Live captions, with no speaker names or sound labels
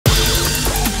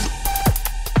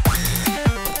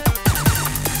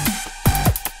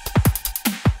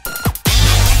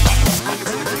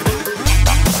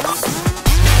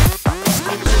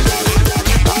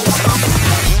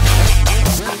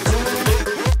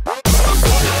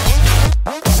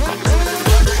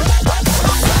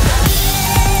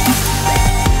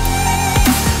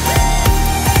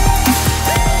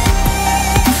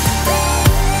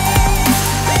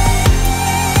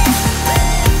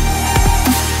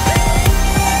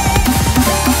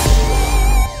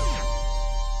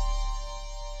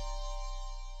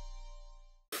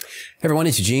Hey everyone,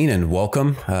 it's Eugene and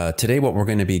welcome. Today what we're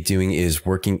going to be doing is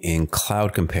working in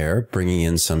CloudCompare, bringing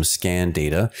in some scan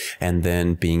data and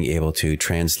then being able to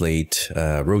translate,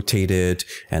 rotate it,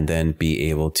 and then be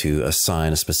able to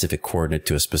assign a specific coordinate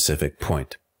to a specific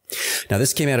point. Now,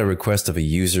 this came at a request of a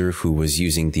user who was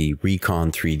using the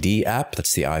Recon 3D app.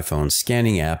 That's the iPhone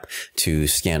scanning app to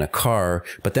scan a car.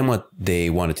 But then what they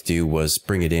wanted to do was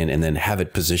bring it in and then have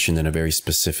it positioned in a very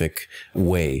specific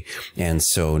way. And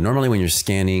so normally when you're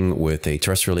scanning with a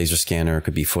terrestrial laser scanner, it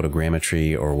could be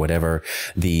photogrammetry or whatever,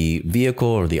 the vehicle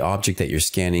or the object that you're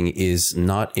scanning is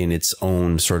not in its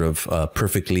own sort of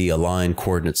perfectly aligned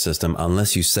coordinate system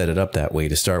unless you set it up that way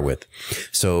to start with.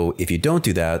 So if you don't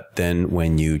do that, then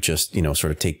when you just,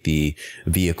 sort of take the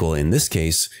vehicle in this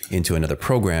case into another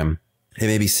program, it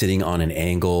may be sitting on an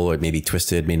angle or it may be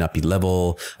twisted, may not be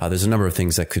level. There's a number of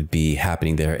things that could be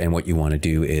happening there. And what you want to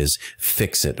do is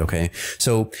fix it. Okay.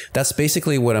 So that's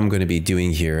basically what I'm going to be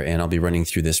doing here. And I'll be running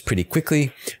through this pretty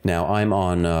quickly. Now I'm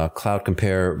on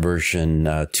CloudCompare version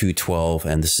 2.12,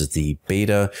 and this is the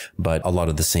beta, but a lot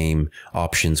of the same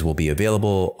options will be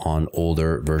available on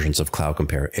older versions of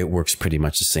CloudCompare. It works pretty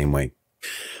much the same way.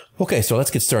 Okay, so let's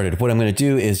get started. What I'm going to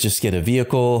do is just get a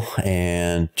vehicle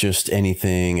and just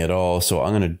anything at all. So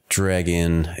I'm going to drag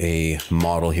in a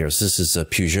model here. So this is a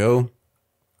Peugeot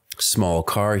small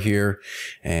car here,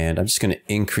 and I'm just going to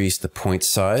increase the point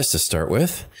size to start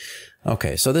with.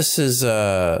 Okay, so this is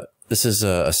a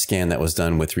scan that was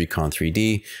done with Recon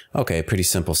 3D. Okay, pretty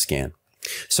simple scan.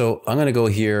 So I'm going to go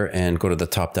here and go to the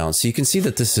top down. So you can see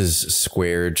that this is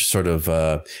squared sort of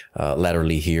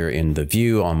laterally here in the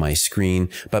view on my screen.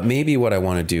 But maybe what I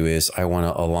want to do is I want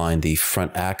to align the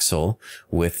front axle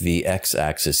with the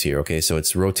x-axis here. Okay, so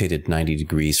it's rotated 90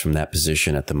 degrees from that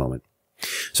position at the moment.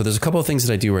 So there's a couple of things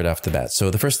that I do right off the bat.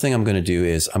 So the first thing I'm going to do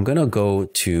is I'm going to go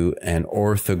to an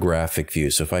orthographic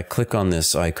view. So if I click on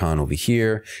this icon over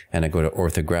here and I go to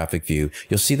orthographic view,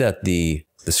 you'll see that the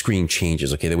screen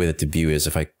changes. Okay, the way that the view is,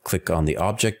 if I click on the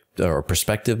object or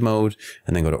perspective mode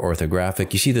and then go to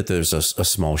orthographic, you see that there's a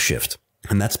small shift.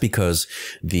 And that's because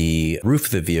the roof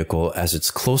of the vehicle, as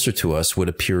it's closer to us, would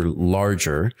appear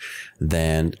larger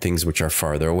than things which are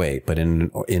farther away. But in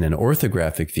an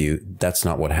orthographic view, that's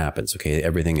not what happens. Okay,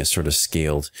 everything is sort of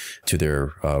scaled to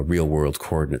their real world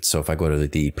coordinates. So if I go to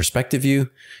the perspective view,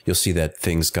 you'll see that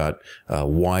things got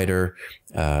wider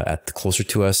closer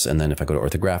to us. And then if I go to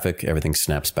orthographic, everything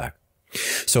snaps back.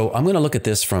 So I'm going to look at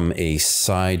this from a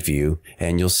side view,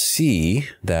 and you'll see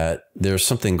that there's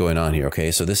something going on here.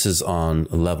 Okay, so this is on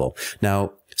level.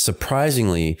 Now,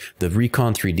 surprisingly, the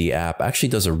Recon 3D app actually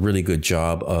does a really good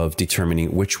job of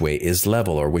determining which way is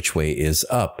level or which way is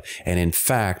up. And in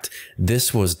fact,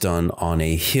 this was done on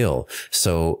a hill.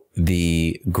 So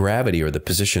the gravity or the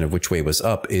position of which way was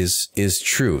up is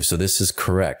true. So this is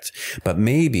correct. But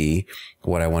maybe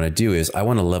what I want to do is I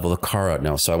want to level the car out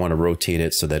now. So I want to rotate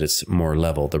it so that it's more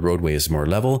level. The roadway is more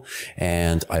level.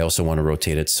 And I also want to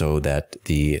rotate it so that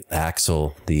the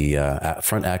axle, the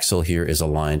front axle here is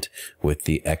aligned with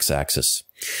the x-axis.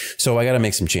 So I got to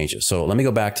make some changes. So let me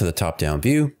go back to the top-down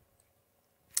view.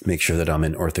 Make sure that I'm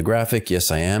in orthographic. Yes,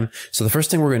 I am. So the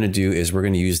first thing we're going to do is we're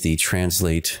going to use the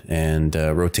translate and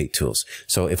rotate tools.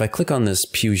 So if I click on this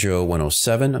Peugeot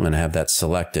 107, I'm going to have that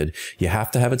selected. You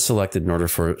have to have it selected in order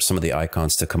for some of the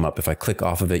icons to come up. If I click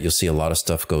off of it, you'll see a lot of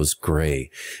stuff goes gray,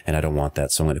 and I don't want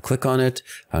that. So I'm going to click on it.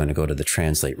 I'm going to go to the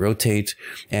translate rotate,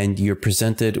 and you're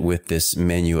presented with this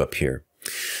menu up here.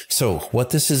 So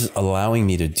what this is allowing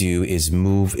me to do is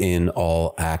move in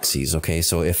all axes. Okay,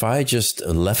 so if I just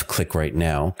left click right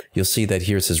now, you'll see that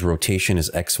here it says rotation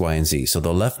is X, Y, and Z. So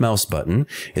the left mouse button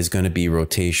is going to be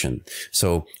rotation.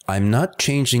 So I'm not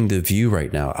changing the view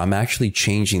right now. I'm actually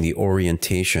changing the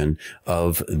orientation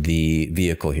of the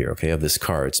vehicle here, okay, of this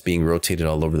car. It's being rotated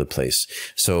all over the place.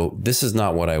 So this is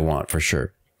not what I want for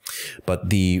sure.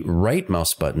 But the right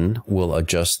mouse button will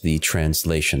adjust the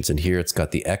translations. And here it's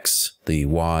got the X, the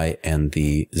Y, and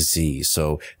the Z.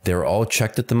 So they're all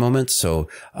checked at the moment. So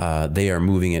they are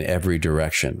moving in every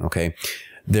direction. Okay.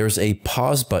 There's a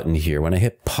pause button here. When I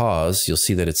hit pause, you'll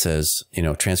see that it says,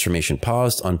 transformation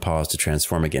paused, unpaused to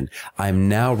transform again. I'm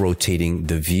now rotating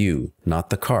the view, not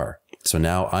the car. So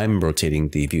now I'm rotating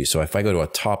the view. So if I go to a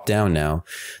top down now,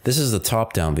 this is the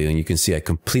top down view, and you can see I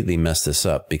completely messed this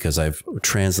up because I've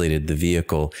translated the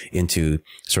vehicle into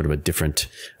sort of a different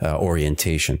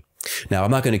orientation. Now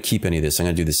I'm not going to keep any of this. I'm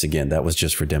going to do this again. That was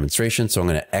just for demonstration. So I'm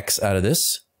going to X out of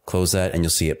this, close that, and you'll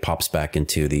see it pops back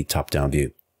into the top down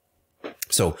view.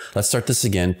 So let's start this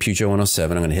again. Peugeot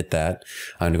 107. I'm going to hit that.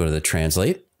 I'm going to go to the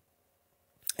translate.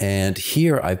 And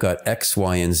here I've got X,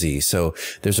 Y, and Z. So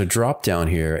there's a drop down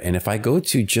here. And if I go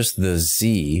to just the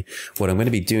Z, what I'm going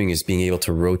to be doing is being able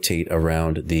to rotate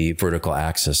around the vertical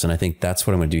axis. And I think that's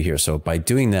what I'm going to do here. So by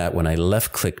doing that, when I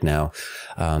left click now,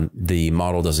 the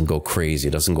model doesn't go crazy.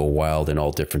 It doesn't go wild in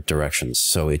all different directions.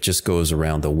 So it just goes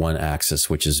around the one axis,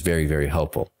 which is very, very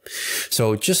helpful.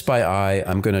 So just by eye,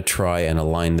 I'm going to try and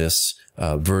align this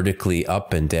vertically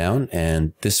up and down.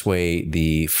 And this way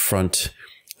the front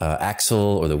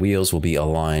axle or the wheels will be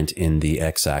aligned in the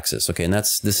x-axis. Okay, and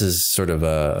this is sort of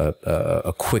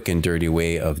a quick and dirty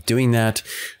way of doing that.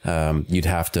 You'd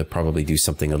have to probably do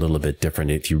something a little bit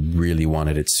different if you really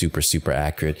wanted it super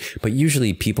accurate. But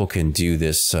usually people can do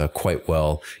this quite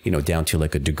well, you know, down to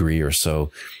like a degree or so,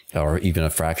 or even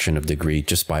a fraction of degree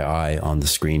just by eye on the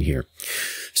screen here.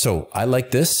 So I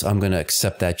like this. I'm going to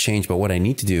accept that change. But what I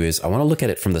need to do is I want to look at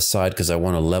it from the side because I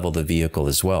want to level the vehicle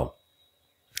as well.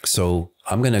 So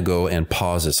I'm going to go and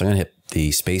pause this. I'm going to hit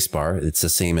the space bar. It's the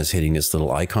same as hitting this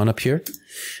little icon up here.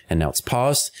 And now it's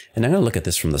paused. And I'm going to look at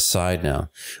this from the side now.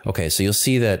 Okay, so you'll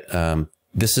see that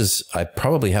I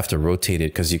probably have to rotate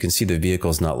it because you can see the vehicle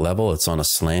is not level. It's on a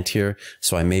slant here.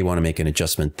 So I may want to make an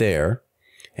adjustment there.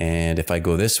 And if I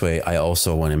go this way, I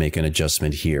also want to make an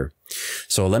adjustment here.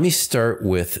 So let me start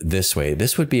with this way.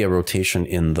 This would be a rotation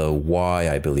in the Y,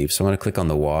 I believe. So I'm going to click on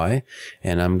the Y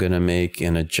and I'm going to make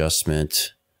an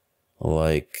adjustment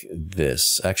like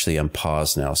this. Actually, I'm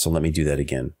paused now. So let me do that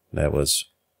again. Let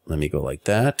me go like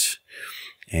that.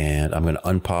 And I'm going to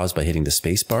unpause by hitting the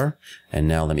space bar. And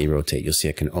now let me rotate. You'll see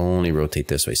I can only rotate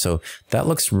this way. So that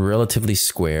looks relatively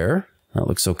square. That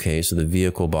looks okay. So the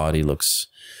vehicle body looks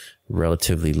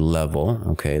relatively level.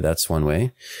 Okay, that's one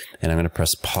way. And I'm going to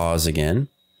press pause again.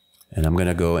 And I'm going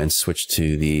to go and switch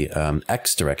to the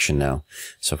X direction now.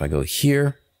 So if I go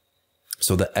here,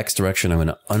 so the X direction, I'm going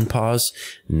to unpause.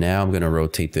 Now I'm going to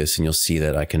rotate this and you'll see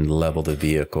that I can level the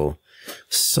vehicle.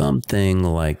 Something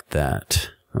like that.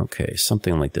 Okay,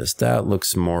 something like this. That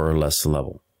looks more or less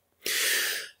level.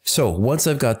 So once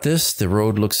I've got this, the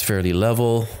road looks fairly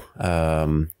level.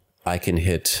 I can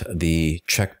hit the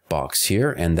check box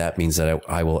here, and that means that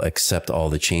I will accept all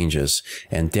the changes.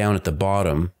 And down at the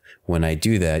bottom, when I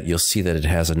do that, you'll see that it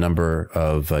has a number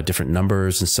of different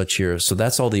numbers and such here. So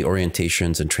that's all the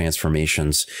orientations and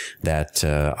transformations that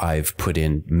I've put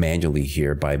in manually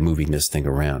here by moving this thing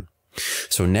around.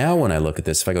 So now when I look at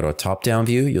this, if I go to a top-down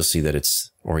view, you'll see that it's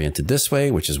oriented this way,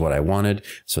 which is what I wanted.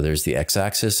 So there's the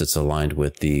x-axis. It's aligned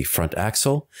with the front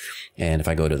axle. And if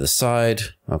I go to the side,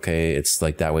 okay, it's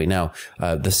like that way. Now,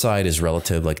 the side is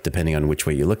relative, like depending on which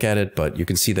way you look at it, but you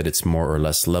can see that it's more or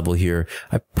less level here.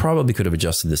 I probably could have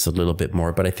adjusted this a little bit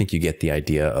more, but I think you get the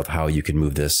idea of how you can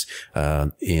move this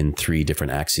in 3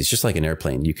 different axes, just like an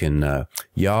airplane. You can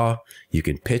yaw, you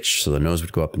can pitch, so the nose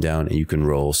would go up and down, and you can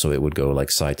roll, so it would go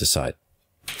like side to side.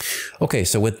 Okay,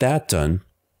 so with that done,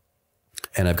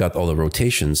 and I've got all the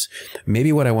rotations,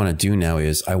 maybe what I want to do now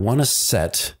is I want to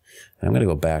set, and I'm going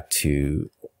to go back to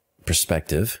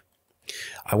perspective.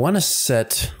 I want to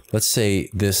set, let's say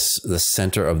the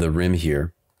center of the rim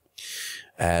here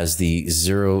as the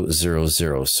 0, 0,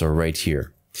 0. So right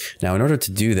here. Now, in order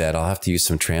to do that, I'll have to use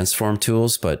some transform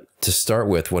tools, but to start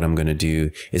with, what I'm going to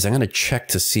do is I'm going to check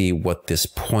to see what this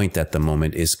point at the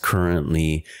moment is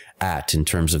currently at in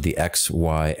terms of the X,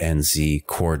 Y, and Z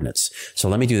coordinates. So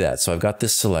let me do that. So I've got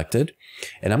this selected,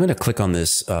 and I'm going to click on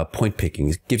this point picking.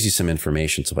 It gives you some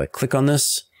information. So if I click on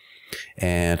this,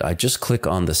 and I just click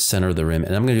on the center of the rim,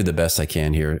 and I'm going to do the best I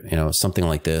can here, you know, something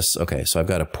like this. Okay, so I've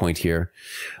got a point here.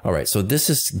 All right, so this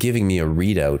is giving me a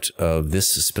readout of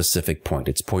this specific point.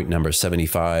 It's point number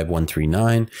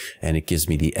 75139, and it gives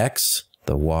me the X,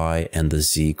 the Y, and the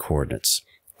Z coordinates.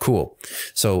 Cool.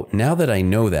 So now that I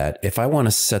know that, if I want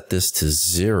to set this to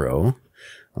 0,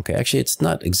 okay, actually it's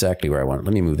not exactly where I want it.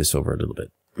 Let me move this over a little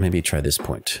bit. Maybe try this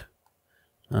point.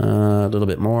 A little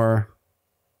bit more.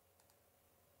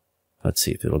 Let's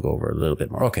see if it'll go over a little bit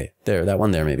more. Okay, there, that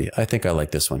one there maybe. I think I like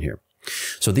this one here.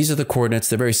 So these are the coordinates.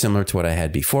 They're very similar to what I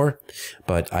had before,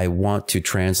 but I want to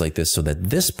translate this so that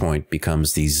this point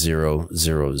becomes the 0,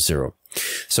 0, 0.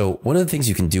 So one of the things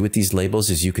you can do with these labels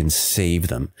is you can save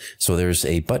them. So there's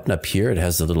a button up here. It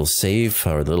has the little save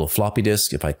or the little floppy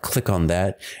disk. If I click on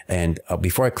that, and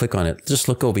before I click on it, just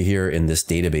look over here in this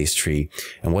database tree.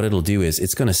 And what it'll do is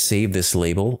it's going to save this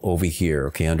label over here,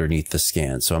 okay, underneath the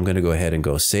scan. So I'm going to go ahead and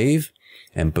go save,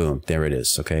 and boom, there it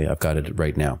is. Okay, I've got it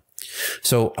right now.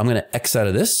 So I'm going to X out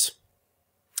of this,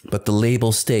 but the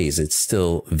label stays. It's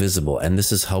still visible. And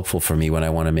this is helpful for me when I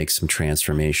want to make some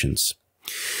transformations.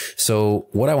 So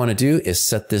what I want to do is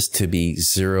set this to be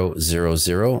 0, 0,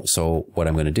 0. So what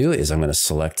I'm going to do is I'm going to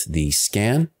select the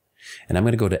scan, and I'm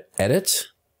going to go to edit,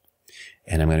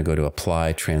 and I'm going to go to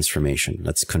apply transformation.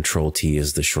 That's Control T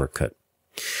is the shortcut.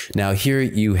 Now here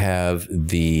you have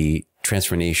the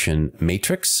transformation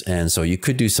matrix. And so you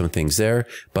could do some things there,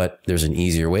 but there's an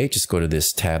easier way. Just go to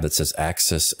this tab that says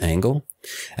axis angle.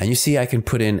 And you see I can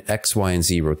put in X, Y, and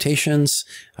Z rotations.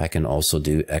 I can also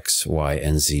do X, Y,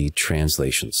 and Z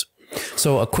translations.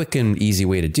 So a quick and easy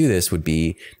way to do this would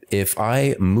be if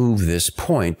I move this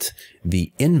point,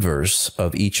 the inverse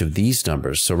of each of these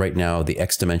numbers. So right now the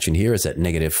X dimension here is at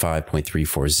negative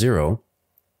 5.340.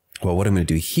 Well, what I'm going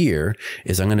to do here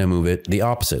is I'm going to move it the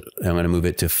opposite. I'm going to move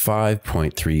it to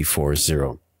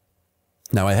 5.340.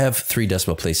 Now I have 3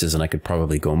 decimal places and I could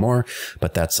probably go more,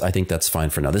 but I think that's fine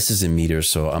for now. This is in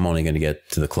meters, so I'm only going to get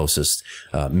to the closest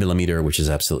millimeter, which is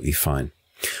absolutely fine.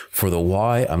 For the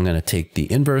Y, I'm going to take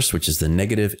the inverse, which is the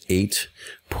negative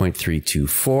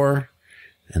 8.324.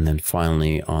 And then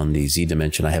finally on the Z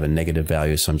dimension, I have a negative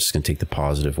value, so I'm just going to take the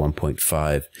positive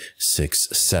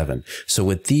 1.567. So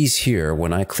with these here,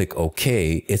 when I click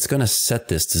OK, it's going to set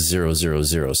this to 0, 0,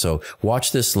 0. So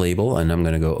watch this label, and I'm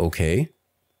going to go OK.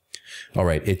 All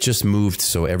right, it just moved,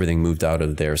 so everything moved out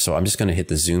of there. So I'm just going to hit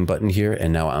the zoom button here,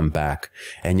 and now I'm back.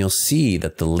 And you'll see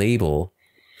that the label,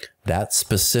 that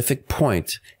specific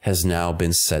point, has now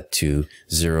been set to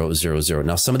 0, 0, 0.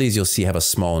 Now, some of these you'll see have a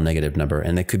small negative number,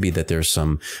 and it could be that there's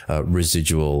some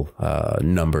residual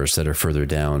numbers that are further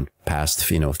down past,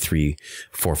 3,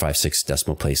 4, 5, 6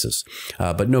 decimal places.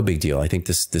 But no big deal. I think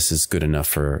this is good enough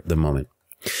for the moment.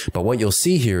 But what you'll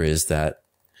see here is that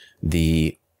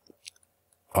the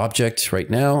object right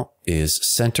now is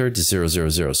centered to 0, 0,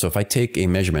 0. So if I take a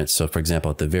measurement, so for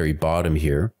example, at the very bottom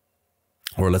here,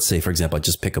 or let's say, for example, I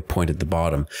just pick a point at the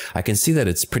bottom, I can see that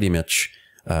it's pretty much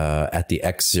at the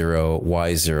X0,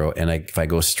 Y0, and if I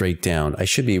go straight down, I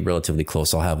should be relatively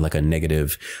close. I'll have like a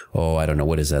negative, I don't know,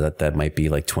 what is that? That might be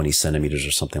like 20 centimeters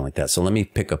or something like that. So let me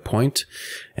pick a point,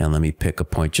 and let me pick a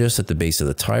point just at the base of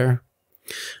the tire.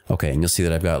 Okay, and you'll see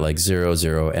that I've got like 0,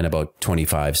 0, and about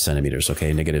 25 centimeters,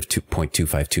 okay, negative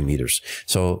 2.252 meters.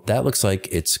 So that looks like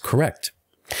it's correct.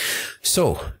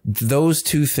 So those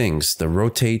 2 things, the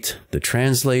rotate, the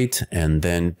translate, and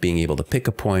then being able to pick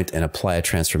a point and apply a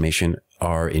transformation,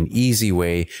 are an easy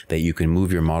way that you can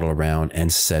move your model around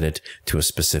and set it to a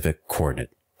specific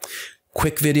coordinate.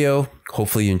 Quick video.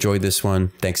 Hopefully you enjoyed this one.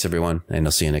 Thanks everyone, and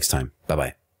I'll see you next time.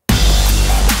 Bye-bye.